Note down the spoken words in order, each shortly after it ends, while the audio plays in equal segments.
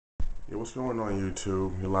Hey, what's going on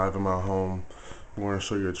YouTube? You're live in my home. I'm going to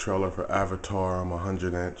show you a trailer for Avatar. I'm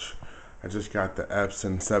 100-inch. I just got the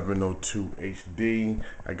Epson 702 HD.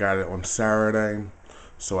 I got it on Saturday,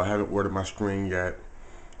 so I haven't ordered my screen yet.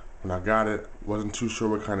 When I got it, wasn't too sure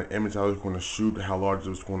what kind of image I was going to shoot, how large it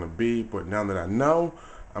was going to be, but now that I know,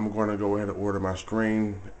 I'm going to go ahead and order my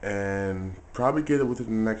screen and probably get it within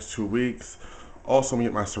the next 2 weeks. Also, I'm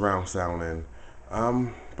going to get my surround sound in.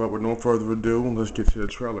 But with no further ado, let's get to the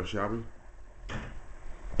trailer, shall we?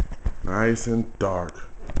 Nice and dark.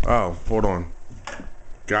 Oh, hold on.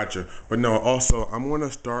 Gotcha. But no, also, I'm going to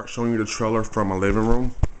start showing you the trailer from my living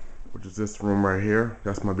room, which is this room right here.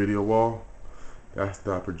 That's my video wall. That's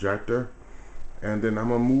the projector. And then I'm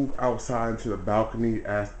going to move outside to the balcony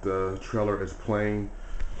as the trailer is playing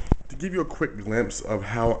to give you a quick glimpse of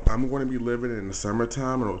how I'm going to be living in the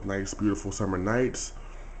summertime and those nice, beautiful summer nights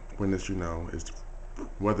when it's, it's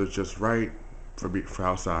weather's just right for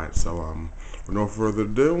outside. So with no further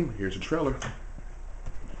ado, here's the trailer.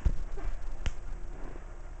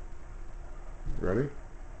 Ready?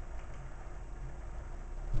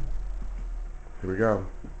 Here we go.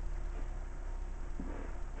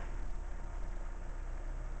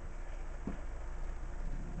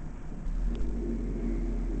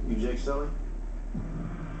 You Jake Sully?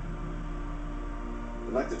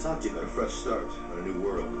 I'd like to talk to you about a fresh start on a new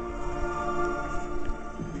world.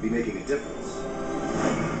 You'd be making a difference.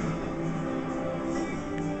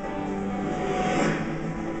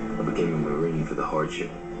 I became a Marine for the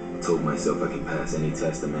hardship. I told myself I can pass any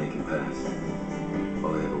test a man can pass.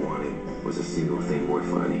 All I ever wanted was a single thing worth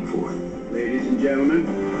fighting for. Ladies and gentlemen,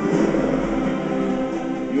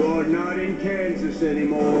 you're not in Kansas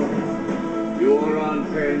anymore. You're on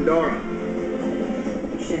Pandora.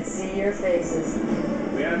 You should see your faces.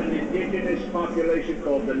 We have an indigenous population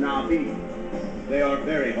called the Na'vi. They are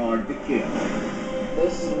very hard to kill.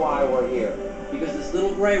 This is why we're here. Because this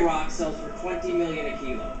little gray rock sells for 20 million a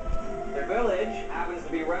kilo. Their village happens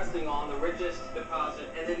to be resting on the richest deposit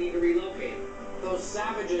and they need to relocate. Those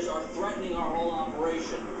savages are threatening our whole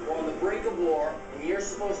operation. We're on the brink of war and you're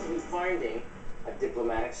supposed to be finding a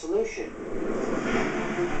diplomatic solution.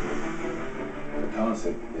 The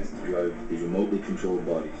concept is to drive these remotely controlled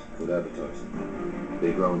bodies called avatars.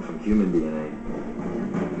 They're grown from human DNA,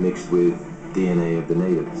 mixed with DNA of the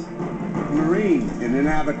natives. Marine in an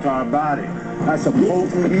avatar body. That's a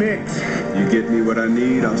potent mix. You get me what I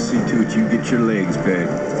need, I'll see to it you get your legs back.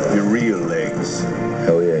 Your real legs.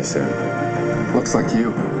 Hell yeah, sir. Looks like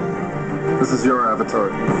you. This is your avatar.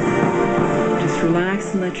 Just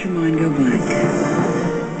relax and let your mind go blank.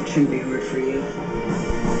 It shouldn't be hard for you.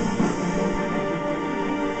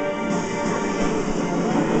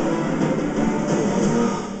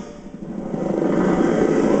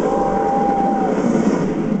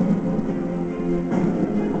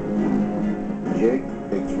 Jake,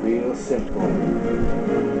 it's real simple. I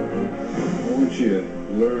want you to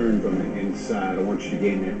learn from the inside. I want you to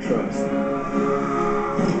gain their trust.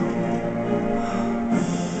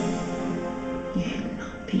 You should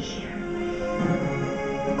not be here.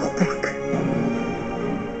 Go back.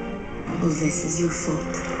 All this is your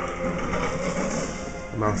fault.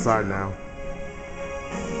 I'm outside now.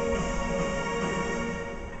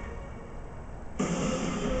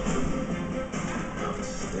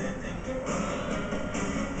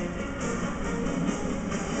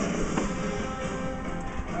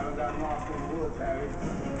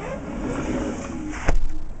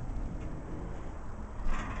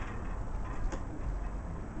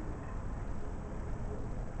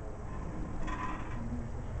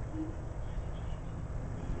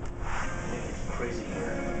 Crazy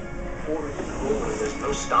here. Orders is over. There's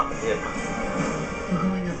no stopping him. We're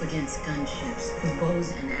going up against gunships with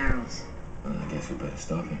bows and arrows. Well, I guess we better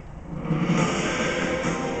stop him.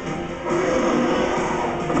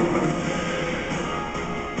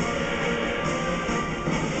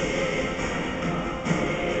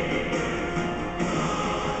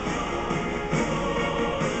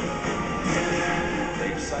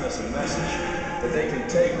 They've sent us a message that they can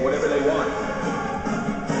take whatever they want.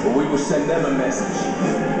 But we will send them a message.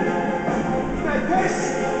 That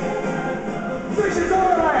this is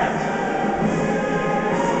our land!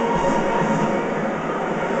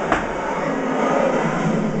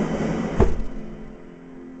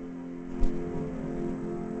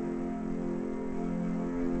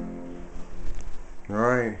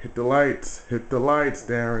 Alright, hit the lights. Hit the lights,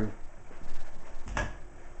 Darren.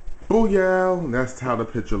 Booyah! And that's how the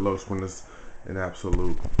picture looks when it's in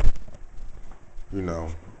absolute,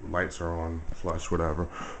 lights are on, flush, whatever.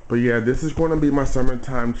 But yeah, this is going to be my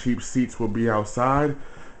summertime. Cheap seats will be outside.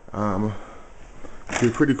 It'll be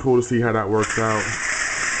pretty cool to see how that works out.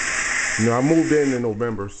 You know, I moved in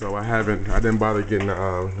November, so I didn't bother getting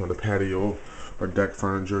the patio or deck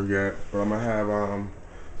furniture yet. But I'm gonna have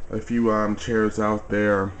a few chairs out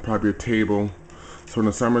there, probably a table. So in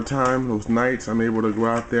the summertime, those nights, I'm able to go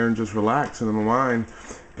out there and just relax and unwind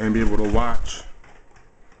and be able to watch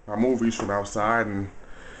our movies from outside, and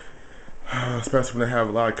especially when I have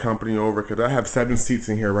a lot of company over, because I have 7 seats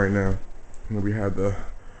in here right now. And we have the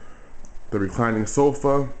reclining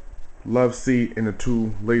sofa, love seat, and the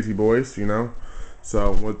 2 lazy boys, you know.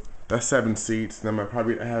 So that's 7 seats. And then I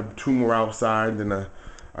probably have 2 more outside, and a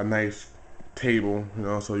nice table, you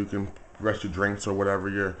know, so you can rest your drinks or whatever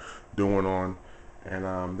you're doing on.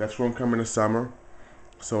 And that's where I'm coming this summer.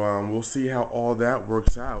 So we'll see how all that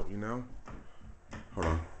works out, you know. Hold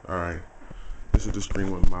on. All right. This is the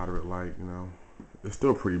screen with moderate light, you know. It's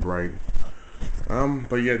still pretty bright.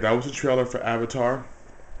 But yeah, that was the trailer for Avatar.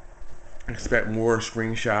 Expect more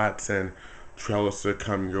screenshots and trailers to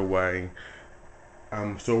come your way.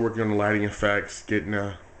 I'm still working on the lighting effects, getting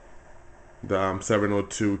the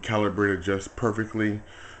 702 calibrated just perfectly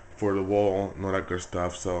for the wall and all that good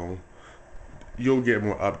stuff. So you'll get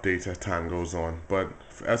more updates as time goes on. But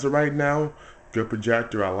as of right now, good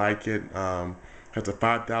projector. I like it. Has a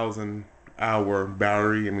 5,000 hour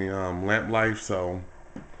battery. Lamp life. So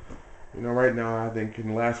you know, right now I think in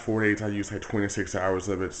the last 4 days I used like 26 hours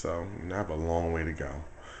of it. So I have a long way to go.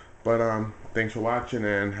 But thanks for watching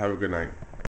and have a good night.